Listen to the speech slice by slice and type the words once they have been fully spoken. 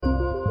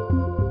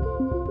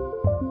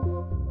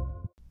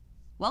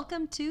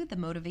Welcome to the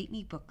Motivate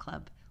Me Book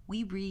Club.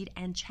 We read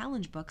and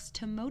challenge books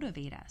to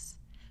motivate us.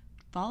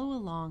 Follow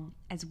along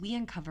as we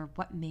uncover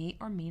what may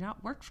or may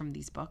not work from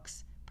these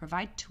books,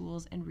 provide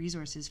tools and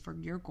resources for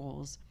your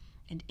goals,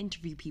 and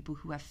interview people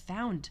who have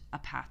found a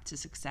path to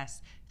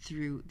success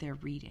through their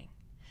reading.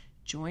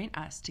 Join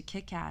us to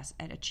kick ass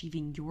at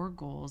achieving your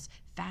goals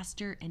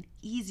faster and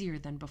easier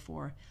than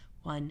before,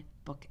 one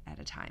book at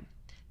a time.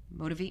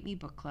 Motivate Me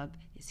Book Club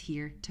is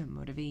here to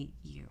motivate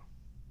you.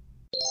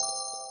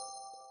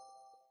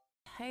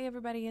 Hey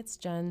everybody, it's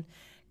Jen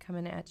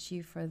coming at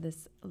you for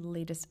this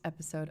latest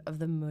episode of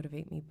the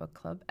Motivate Me Book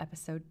Club,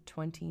 episode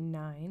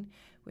 29,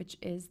 which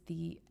is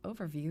the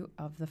overview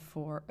of the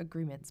 4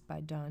 Agreements by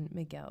Don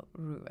Miguel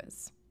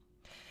Ruiz.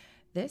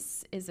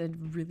 This is a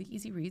really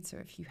easy read, so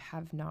if you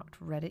have not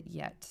read it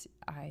yet,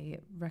 I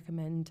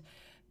recommend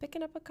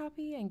picking up a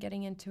copy and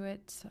getting into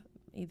it,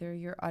 either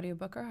your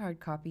audiobook or hard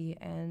copy,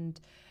 and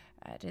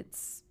at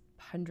its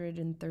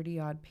 130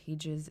 odd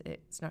pages,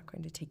 it's not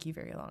going to take you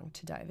very long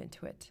to dive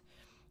into it.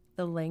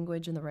 The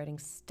language and the writing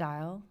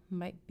style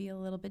might be a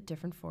little bit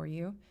different for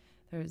you.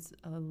 There's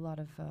a lot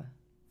of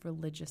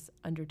religious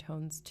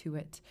undertones to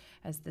it,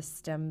 as this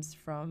stems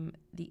from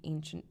the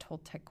ancient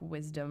Toltec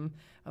wisdom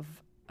of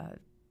a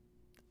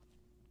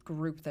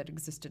group that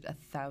existed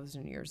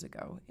 1,000 years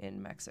ago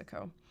in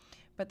Mexico.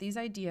 But these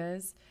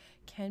ideas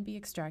can be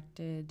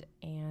extracted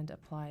and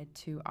applied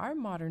to our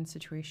modern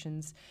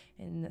situations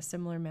in a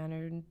similar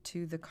manner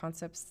to the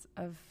concepts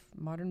of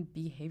modern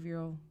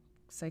behavioral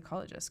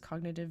psychologists.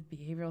 Cognitive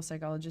behavioral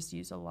psychologists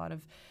use a lot of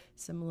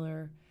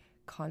similar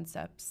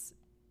concepts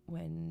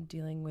when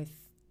dealing with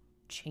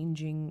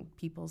changing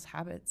people's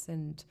habits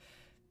and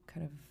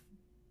kind of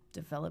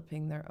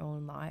developing their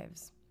own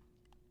lives.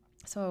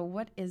 So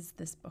what is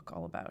this book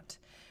all about?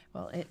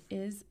 Well, it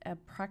is a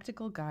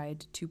practical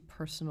guide to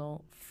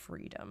personal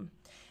freedom,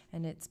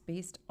 and it's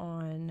based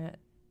on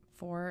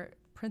 4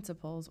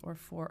 principles or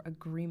 4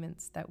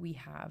 agreements that we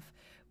have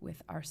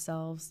with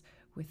ourselves,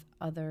 with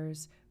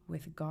others,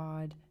 with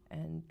God,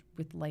 and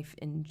with life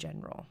in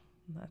general.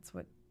 And that's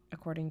what,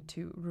 according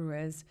to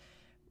Ruiz,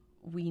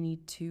 we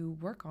need to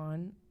work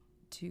on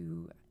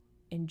to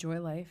enjoy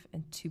life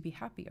and to be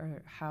happy,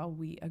 or how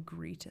we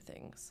agree to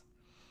things.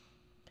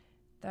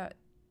 That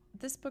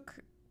this book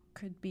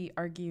could be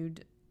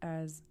argued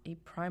as a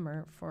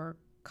primer for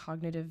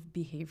cognitive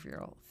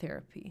behavioral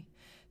therapy.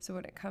 So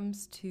when it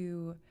comes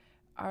to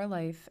our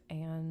life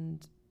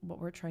and what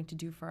we're trying to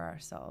do for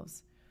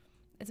ourselves,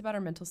 it's about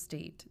our mental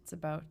state. It's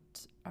about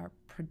our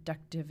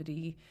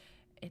productivity.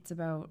 It's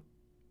about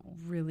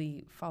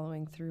really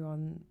following through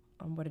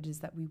on what it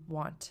is that we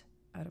want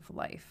out of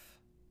life.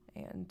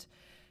 And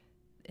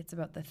it's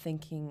about the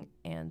thinking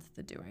and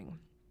the doing.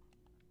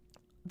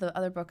 The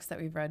other books that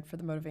we've read for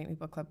the Motivate Me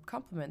Book Club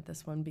complement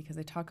this one because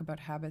they talk about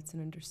habits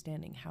and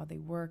understanding how they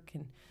work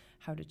and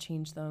how to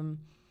change them.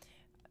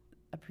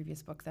 A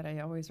previous book that I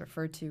always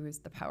refer to is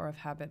The Power of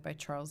Habit by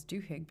Charles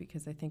Duhigg,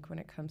 because I think when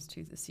it comes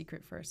to the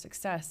secret for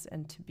success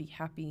and to be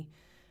happy,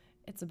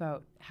 it's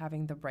about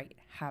having the right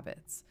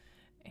habits.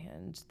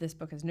 And this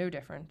book is no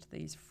different.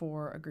 These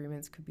 4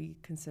 agreements could be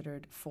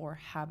considered 4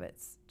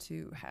 habits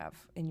to have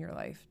in your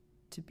life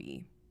to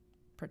be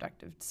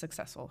productive,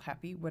 successful,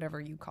 happy,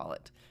 whatever you call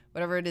it,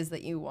 whatever it is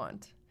that you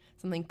want,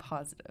 something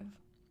positive.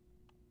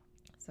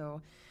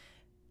 So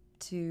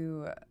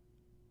to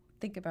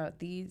think about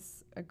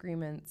these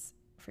agreements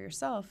for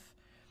yourself,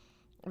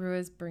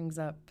 Ruiz brings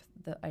up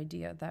the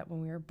idea that when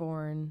we are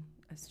born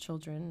as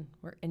children,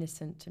 we're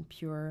innocent and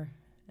pure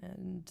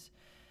and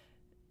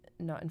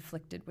not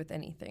inflicted with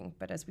anything.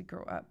 But as we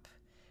grow up,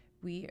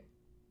 we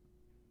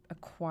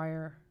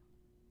acquire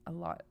a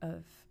lot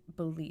of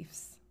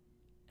beliefs,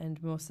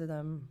 and most of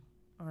them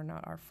are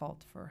not our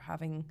fault for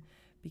having,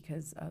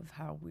 because of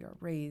how we are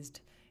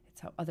raised. It's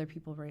how other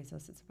people raise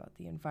us. It's about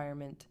the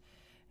environment,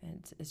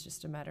 and it's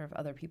just a matter of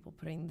other people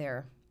putting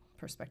their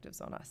perspectives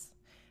on us.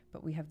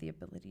 But we have the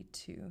ability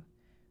to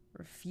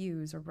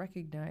refuse or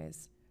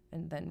recognize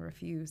and then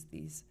refuse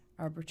these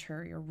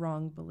arbitrary or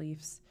wrong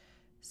beliefs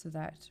so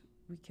that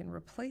we can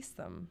replace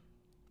them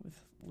with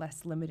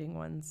less limiting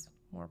ones,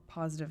 more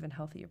positive and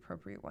healthy,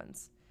 appropriate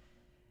ones,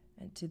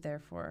 and to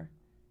therefore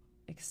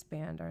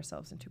expand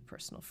ourselves into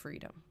personal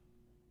freedom.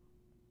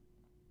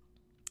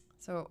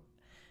 So,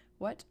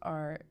 what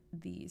are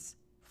these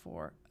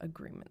 4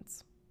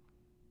 agreements?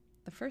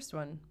 The first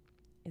one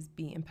is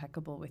be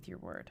impeccable with your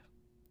word.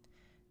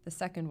 The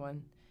second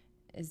one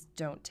is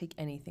don't take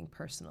anything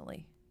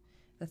personally.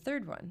 The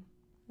third one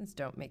is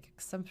don't make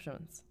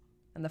assumptions.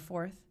 And the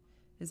 4th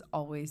is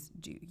always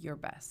do your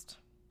best.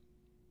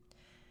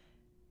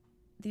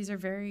 These are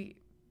very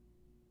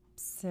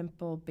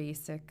simple,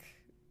 basic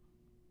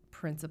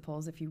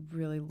principles. If you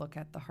really look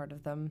at the heart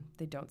of them,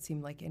 they don't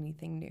seem like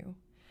anything new.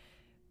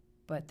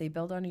 But they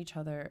build on each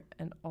other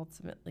and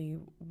ultimately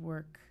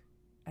work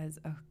as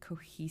a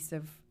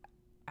cohesive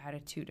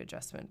attitude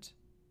adjustment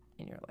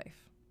in your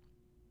life.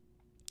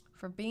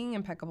 For being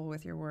impeccable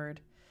with your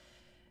word,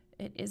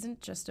 it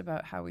isn't just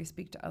about how we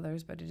speak to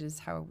others, but it is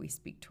how we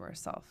speak to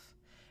ourselves.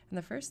 And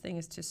the first thing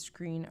is to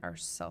screen our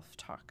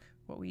self-talk,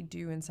 what we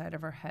do inside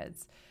of our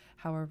heads,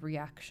 how our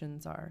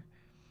reactions are.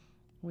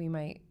 We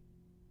might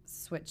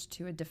switch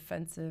to a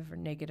defensive or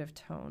negative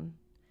tone,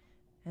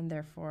 and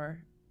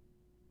therefore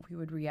we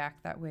would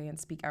react that way and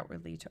speak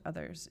outwardly to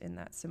others in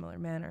that similar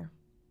manner.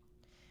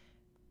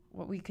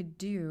 What we could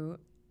do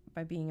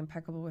by being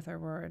impeccable with our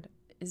word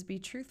is be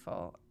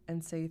truthful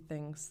and say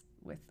things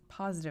with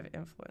positive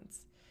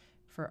influence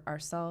for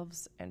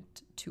ourselves and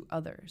to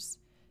others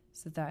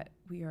so that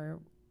we are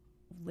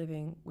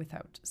living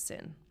without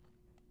sin.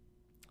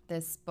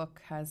 This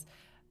book has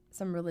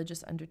some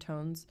religious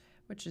undertones,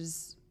 which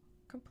is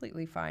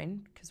completely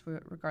fine, because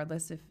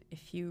regardless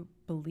if you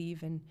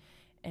believe in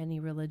any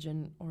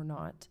religion or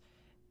not,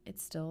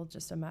 it's still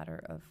just a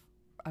matter of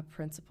a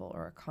principle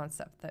or a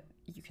concept that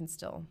you can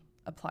still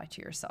apply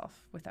to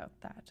yourself without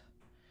that.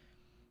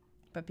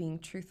 But being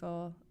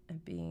truthful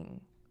and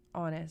being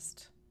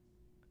honest,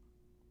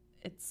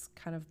 it's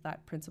kind of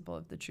that principle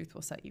of the truth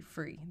will set you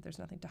free. There's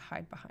nothing to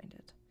hide behind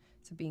it.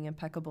 So being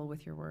impeccable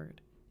with your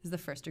word is the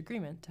first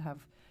agreement to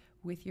have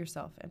with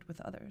yourself and with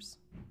others.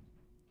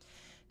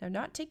 Now,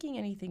 not taking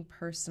anything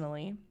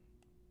personally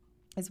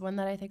is one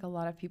that I think a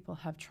lot of people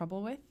have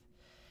trouble with,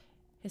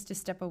 is to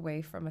step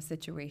away from a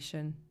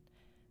situation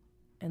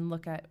and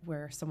look at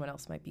where someone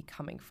else might be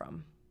coming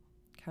from.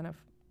 Kind of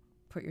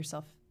put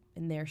yourself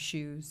in their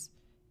shoes,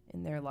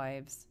 in their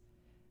lives,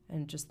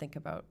 and just think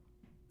about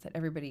that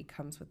everybody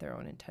comes with their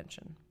own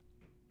intention.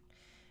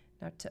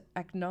 Now, to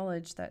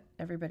acknowledge that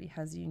everybody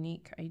has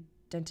unique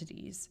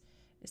identities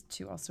is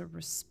to also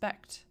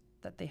respect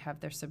that they have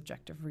their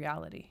subjective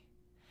reality.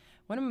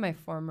 One of my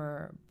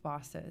former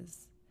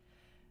bosses,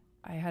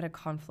 I had a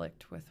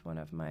conflict with one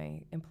of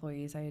my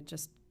employees. I had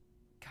just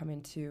come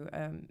into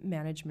a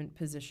management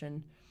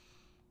position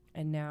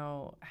and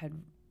now had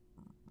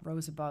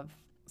rose above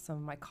some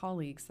of my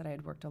colleagues that I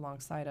had worked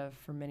alongside of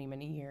for many,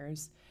 many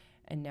years,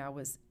 and now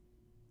was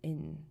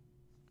in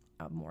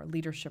a more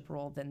leadership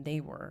role than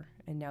they were,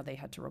 and now they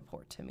had to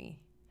report to me.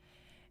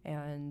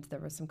 And there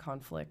was some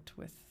conflict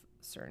with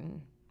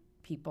certain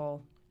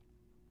people,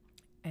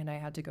 and I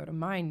had to go to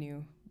my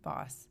new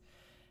boss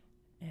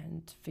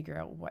and figure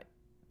out what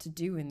to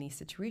do in these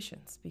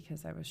situations,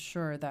 because I was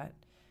sure that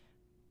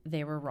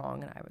they were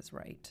wrong and I was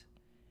right.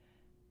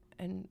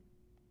 And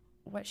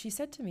what she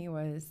said to me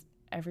was,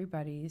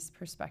 everybody's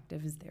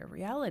perspective is their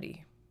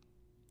reality,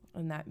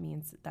 and that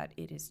means that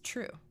it is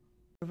true.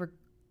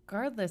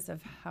 Regardless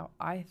of how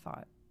I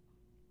thought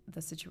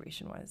the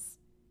situation was,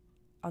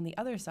 on the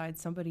other side,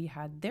 somebody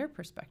had their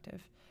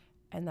perspective,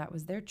 and that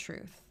was their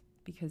truth,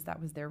 because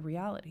that was their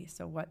reality.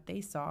 So what they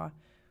saw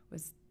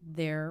was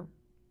their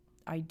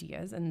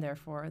ideas, and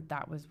therefore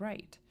that was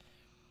right.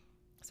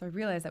 So I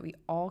realized that we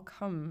all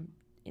come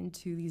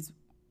into these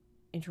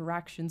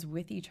interactions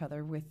with each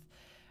other, with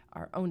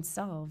our own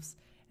selves,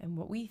 and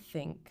what we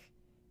think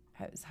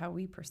is how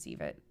we perceive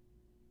it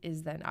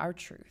is then our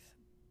truth.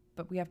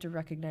 But we have to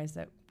recognize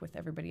that with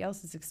everybody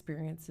else's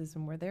experiences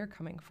and where they're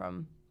coming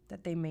from,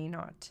 that they may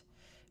not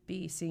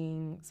be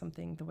seeing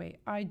something the way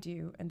I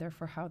do, and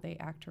therefore how they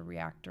act or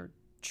react or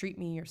treat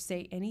me or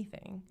say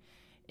anything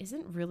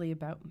isn't really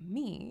about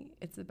me.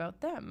 It's about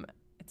them.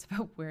 It's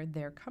about where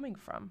they're coming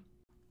from.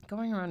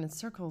 Going around in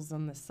circles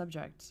on this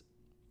subject,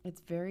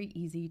 it's very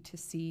easy to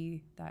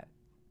see that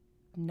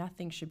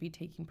nothing should be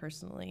taken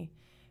personally,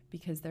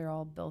 because they're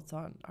all built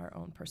on our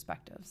own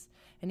perspectives.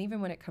 And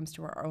even when it comes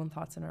to our own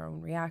thoughts and our own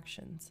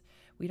reactions,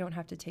 we don't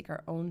have to take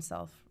our own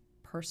self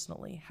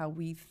personally, how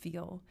we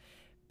feel,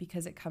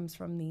 because it comes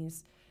from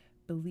these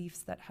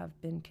beliefs that have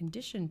been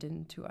conditioned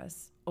into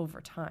us over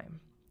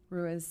time.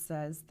 Ruiz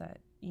says that,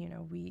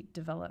 we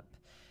develop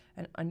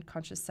an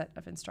unconscious set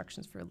of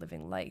instructions for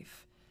living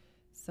life.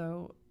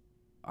 So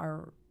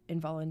our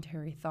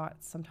involuntary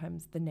thoughts,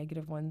 sometimes the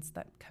negative ones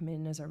that come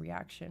in as a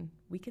reaction,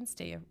 we can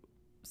stay a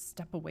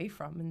step away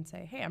from and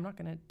say, hey, I'm not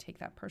going to take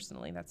that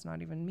personally. That's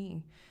not even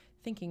me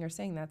thinking or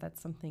saying that.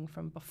 That's something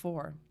from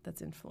before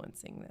that's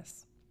influencing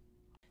this.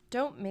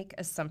 Don't make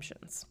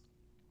assumptions.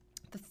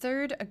 The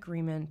third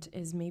agreement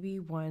is maybe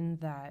one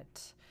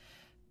that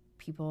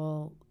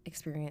people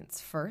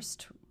experience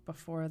first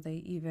before they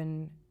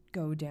even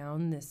go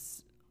down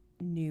this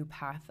new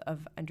path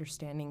of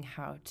understanding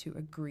how to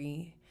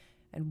agree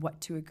and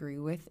what to agree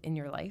with in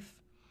your life.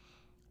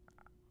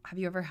 Have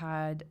you ever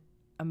had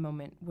a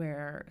moment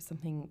where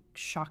something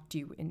shocked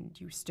you and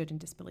you stood in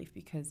disbelief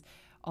because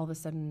all of a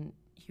sudden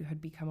you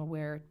had become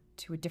aware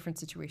to a different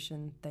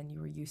situation than you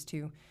were used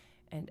to,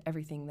 and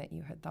everything that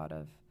you had thought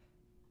of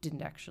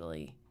didn't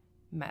actually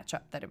match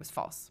up, that it was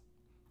false?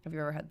 Have you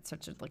ever had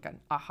such an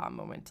aha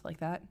moment like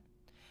that?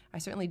 I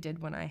certainly did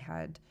when I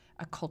had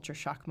a culture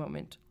shock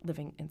moment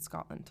living in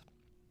Scotland.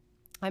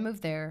 I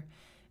moved there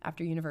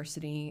after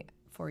university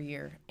for a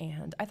year,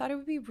 and I thought it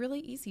would be really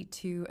easy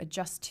to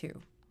adjust to.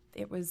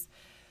 It was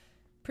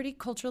pretty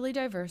culturally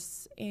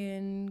diverse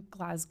in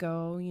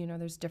Glasgow.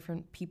 There's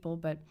different people,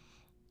 but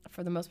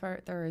for the most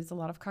part, there is a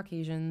lot of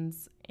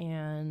Caucasians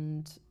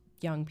and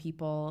young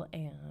people,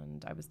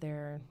 and I was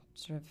there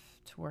sort of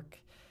to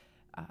work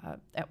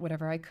at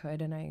whatever I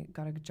could. And I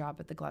got a job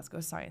at the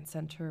Glasgow Science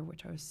Centre,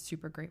 which I was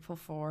super grateful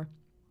for.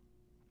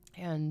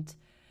 And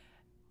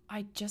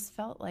I just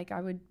felt like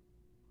I would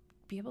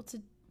be able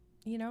to,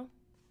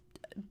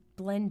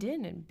 blend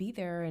in and be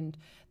there. And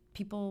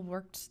people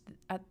worked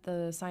at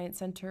the Science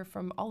Centre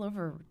from all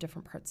over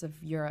different parts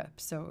of Europe.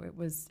 So it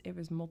was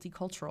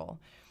multicultural.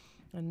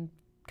 And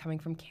coming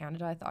from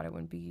Canada, I thought it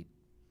wouldn't be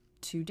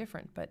too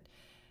different. But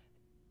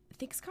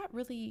things got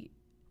really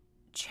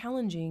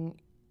challenging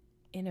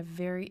in a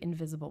very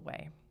invisible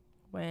way.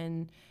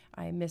 When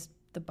I missed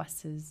the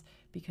buses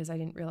because I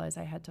didn't realize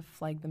I had to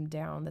flag them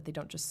down, that they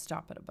don't just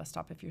stop at a bus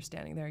stop. If you're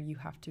standing there, you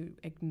have to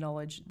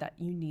acknowledge that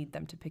you need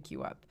them to pick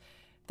you up.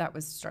 That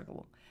was a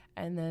struggle.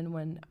 And then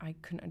when I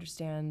couldn't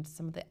understand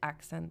some of the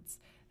accents,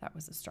 that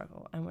was a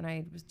struggle. And when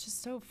I was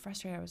just so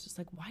frustrated, I was just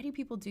like, why do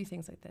people do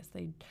things like this?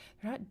 They're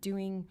not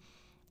doing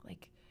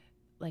like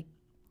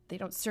they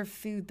don't serve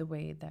food the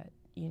way that,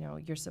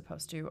 you're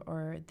supposed to,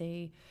 or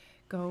they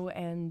go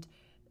and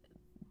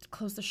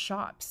close the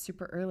shops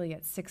super early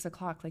at 6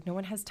 o'clock. Like, no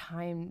one has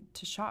time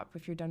to shop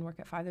if you're done work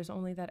at 5. There's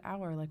only that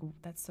hour. Like,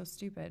 that's so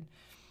stupid.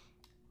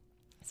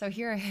 So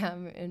here I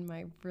am in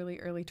my really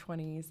early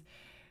 20s,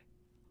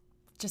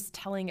 just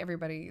telling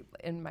everybody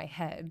in my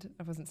head.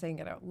 I wasn't saying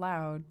it out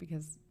loud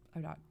because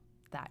I'm not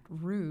that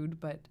rude,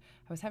 but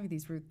I was having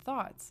these rude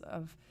thoughts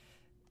of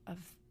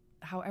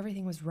how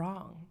everything was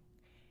wrong.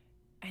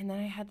 And then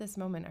I had this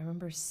moment. I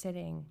remember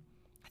sitting,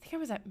 I think I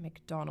was at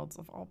McDonald's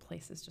of all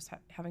places, just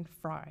having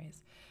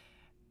fries,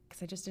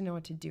 because I just didn't know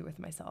what to do with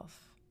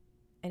myself.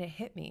 And it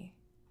hit me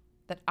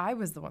that I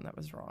was the one that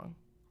was wrong,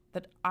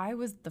 that I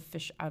was the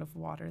fish out of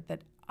water,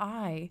 that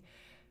I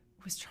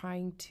was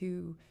trying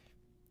to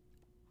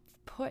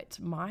put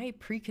my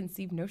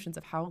preconceived notions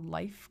of how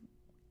life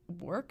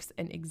works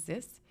and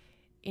exists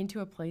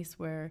into a place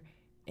where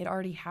it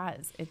already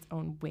has its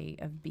own way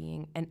of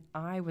being, and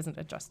I wasn't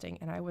adjusting,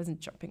 and I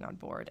wasn't jumping on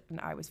board, and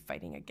I was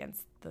fighting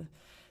against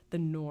the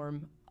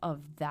norm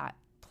of that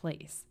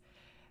place.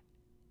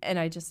 And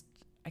I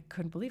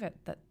couldn't believe it,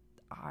 that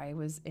I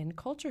was in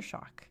culture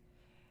shock.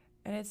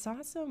 And it's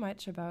not so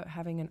much about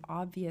having an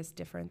obvious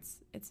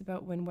difference. It's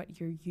about when what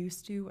you're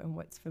used to and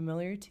what's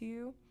familiar to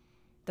you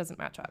doesn't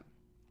match up.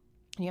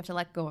 And you have to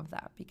let go of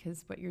that,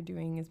 because what you're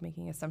doing is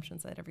making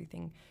assumptions that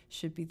everything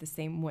should be the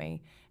same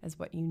way as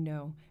what you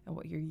know and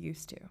what you're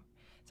used to.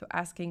 So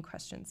asking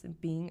questions and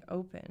being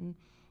open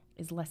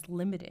is less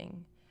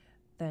limiting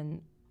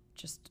than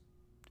just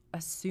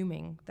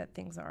assuming that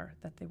things are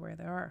the way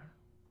they are.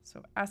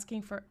 So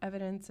asking for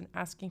evidence and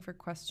asking for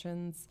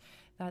questions,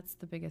 that's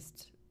the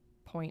biggest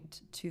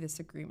point to this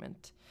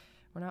agreement.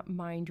 We're not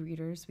mind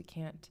readers. We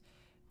can't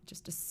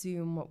just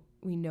assume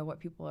what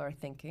people are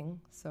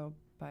thinking. So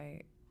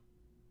by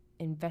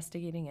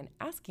investigating and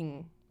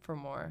asking for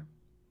more,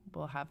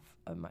 we'll have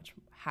a much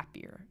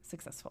happier,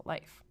 successful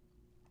life.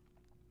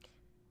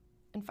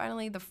 And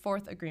finally, the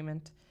fourth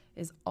agreement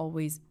is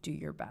always do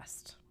your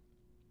best.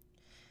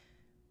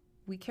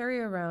 We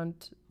carry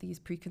around these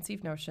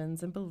preconceived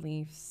notions and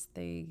beliefs.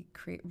 They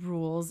create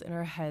rules in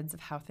our heads of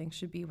how things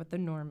should be, what the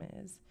norm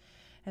is.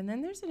 And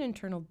then there's an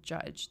internal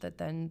judge that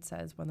then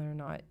says whether or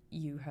not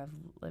you have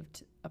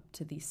lived up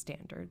to these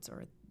standards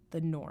or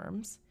the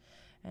norms.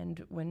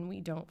 And when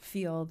we don't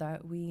feel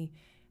that we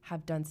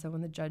have done so,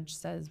 when the judge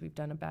says we've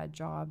done a bad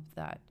job,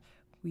 that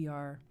we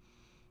are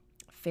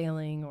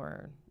failing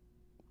or,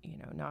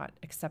 not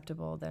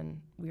acceptable,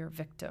 then we are a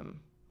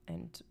victim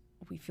and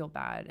we feel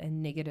bad,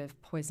 and negative,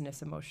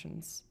 poisonous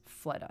emotions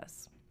flood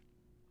us.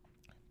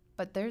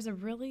 But there's a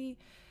really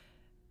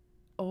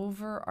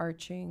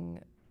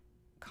overarching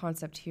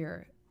concept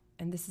here,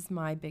 and this is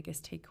my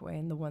biggest takeaway,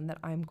 and the one that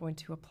I'm going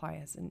to apply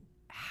as a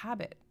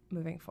habit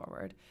moving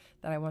forward,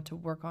 that I want to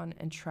work on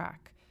and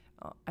track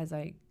as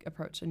I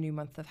approach a new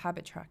month of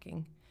habit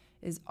tracking,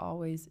 is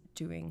always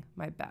doing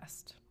my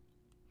best.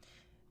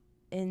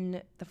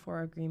 In the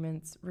 4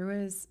 agreements,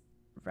 Ruiz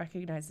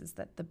recognizes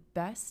that the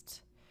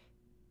best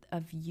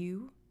of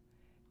you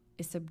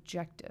is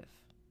subjective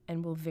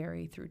and will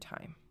vary through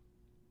time.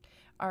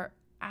 Our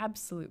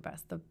absolute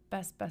best, the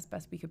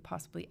best we could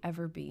possibly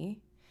ever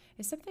be,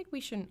 is something we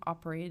shouldn't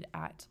operate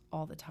at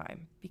all the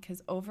time,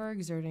 because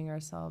overexerting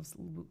ourselves,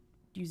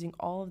 using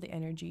all of the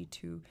energy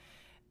to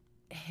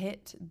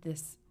hit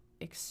this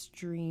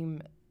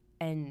extreme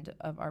end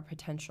of our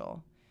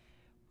potential,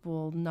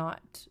 will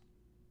not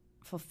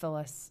fulfill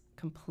us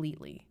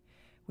completely.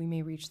 We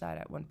may reach that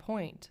at one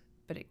point,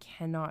 but it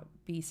cannot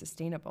be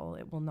sustainable.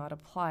 It will not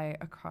apply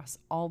across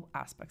all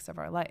aspects of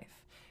our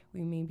life.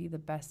 We may be the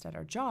best at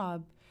our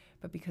job,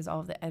 but because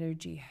all of the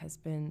energy has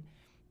been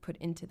put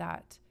into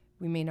that,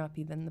 we may not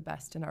be then the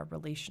best in our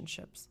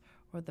relationships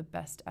or the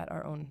best at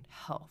our own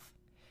health.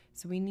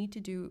 So we need to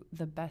do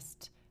the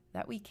best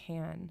that we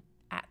can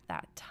at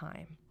that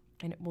time,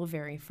 and it will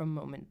vary from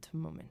moment to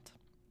moment.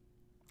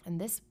 And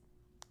this,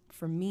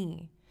 for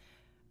me,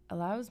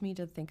 allows me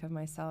to think of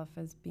myself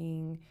as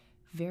being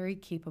very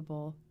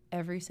capable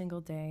every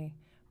single day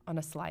on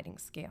a sliding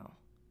scale.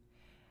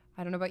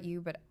 I don't know about you,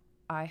 but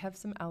I have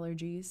some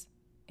allergies,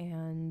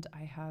 and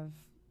I have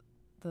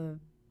the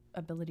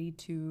ability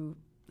to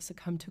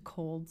succumb to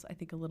colds, I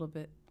think a little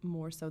bit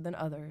more so than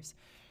others.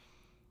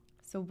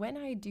 So when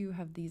I do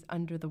have these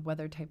under the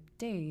weather type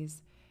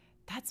days,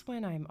 that's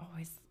when I'm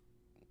always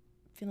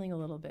feeling a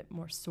little bit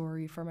more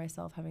sorry for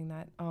myself, having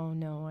that, oh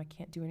no, I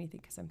can't do anything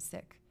because I'm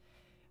sick.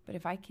 But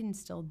if I can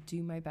still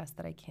do my best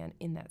that I can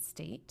in that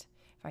state,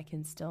 if I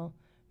can still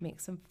make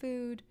some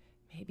food,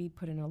 maybe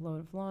put in a load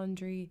of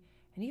laundry,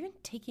 and even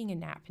taking a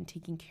nap and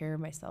taking care of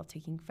myself,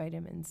 taking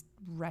vitamins,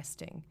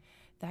 resting,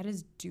 that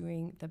is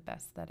doing the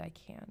best that I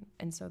can.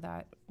 And so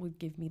that would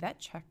give me that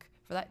check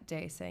for that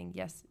day saying,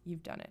 yes,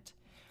 you've done it.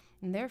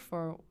 And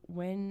therefore,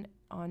 when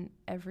on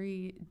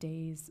every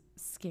day's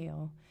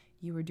scale,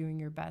 you are doing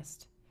your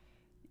best,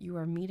 you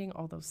are meeting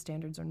all those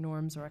standards or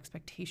norms or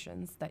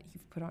expectations that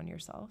you've put on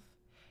yourself.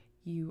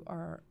 You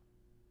are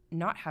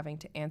not having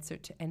to answer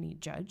to any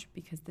judge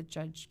because the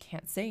judge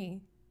can't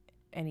say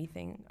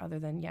anything other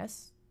than,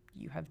 yes,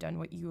 you have done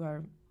what you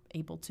are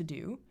able to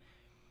do.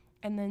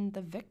 And then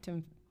the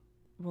victim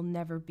will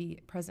never be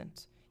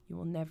present. You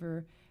will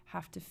never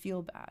have to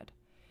feel bad.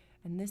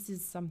 And this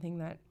is something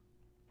that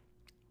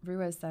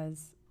Ruiz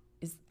says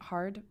is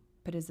hard,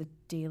 but is a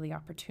daily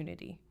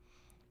opportunity.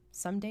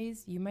 Some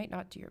days you might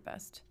not do your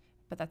best,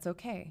 but that's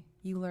okay.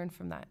 You learn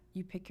from that.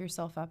 You pick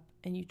yourself up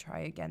and you try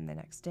again the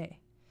next day.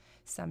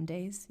 Some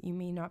days you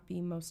may not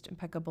be most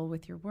impeccable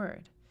with your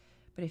word,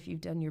 but if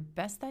you've done your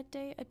best that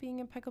day at being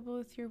impeccable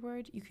with your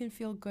word, you can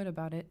feel good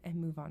about it and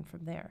move on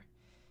from there.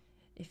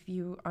 If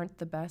you aren't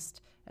the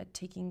best at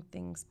taking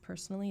things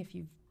personally, if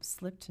you've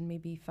slipped and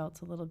maybe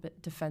felt a little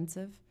bit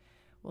defensive,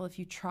 well, if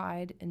you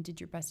tried and did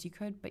your best you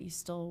could, but you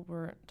still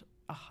weren't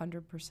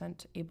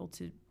 100% able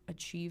to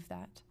achieve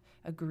that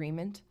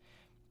agreement,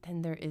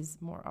 then there is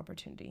more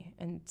opportunity.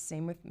 And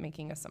same with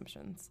making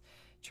assumptions.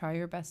 Try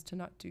your best to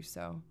not do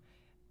so.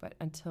 But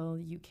until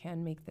you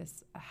can make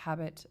this a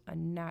habit, a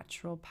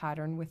natural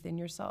pattern within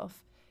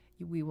yourself,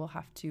 we will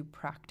have to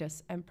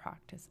practice and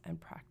practice and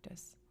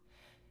practice.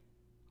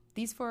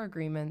 These 4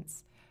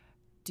 agreements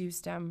do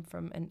stem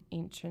from an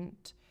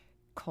ancient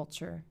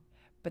culture,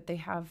 but they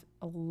have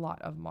a lot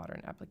of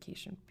modern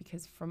application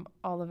because from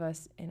all of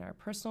us in our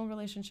personal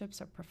relationships,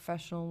 our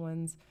professional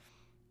ones,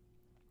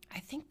 I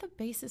think the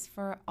basis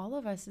for all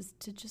of us is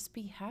to just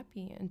be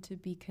happy and to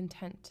be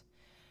content.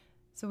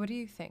 So what do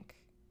you think?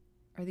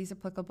 Are these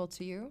applicable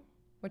to you?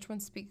 Which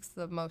one speaks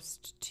the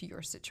most to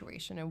your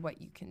situation and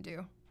what you can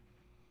do?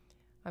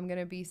 I'm going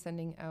to be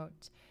sending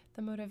out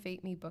the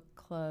Motivate Me Book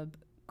Club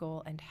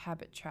Goal and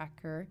Habit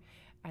Tracker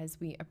as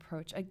we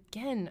approach,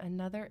 again,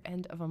 another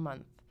end of a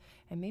month.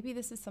 And maybe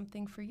this is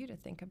something for you to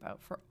think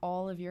about for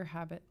all of your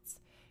habits,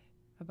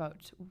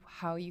 about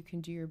how you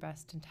can do your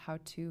best and how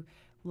to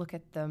look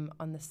at them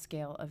on the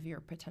scale of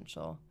your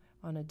potential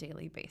on a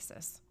daily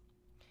basis.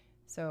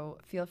 So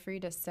feel free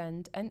to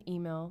send an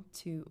email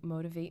to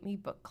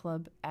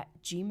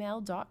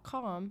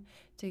motivatemebookclub@gmail.com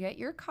to get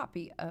your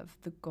copy of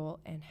the Goal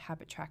and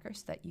Habit Tracker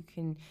so that you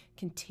can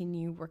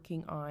continue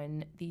working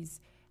on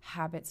these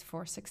habits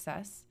for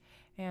success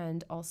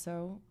and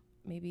also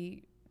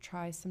maybe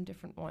try some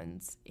different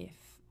ones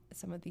if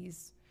some of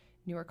these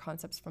newer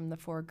concepts from the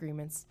 4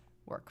 agreements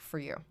work for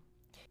you.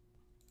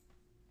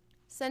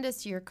 Send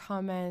us your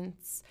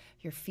comments,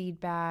 your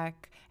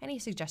feedback, any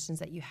suggestions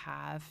that you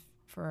have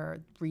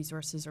for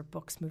resources or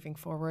books moving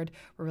forward.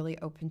 We're really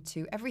open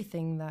to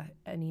everything that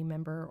any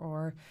member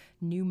or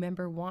new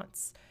member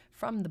wants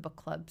from the book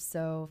club.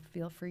 So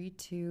feel free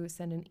to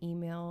send an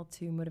email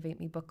to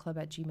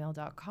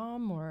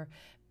motivatemebookclub@gmail.com or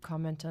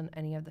comment on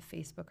any of the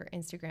Facebook or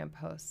Instagram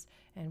posts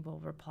and we'll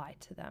reply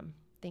to them.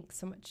 Thanks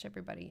so much,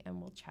 everybody, and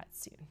we'll chat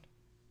soon.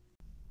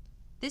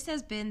 This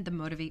has been the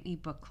Motivate Me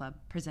Book Club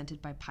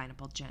presented by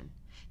Pineapple Jen.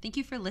 Thank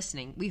you for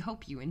listening. We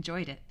hope you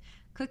enjoyed it.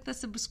 Click the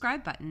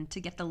subscribe button to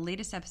get the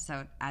latest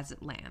episode as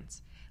it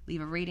lands.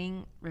 Leave a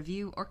rating,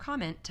 review, or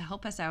comment to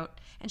help us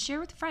out and share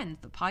with friends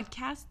the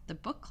podcast, the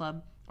book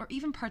club, or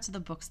even parts of the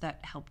books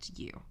that helped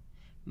you.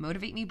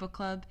 Motivate Me Book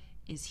Club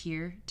is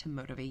here to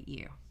motivate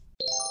you.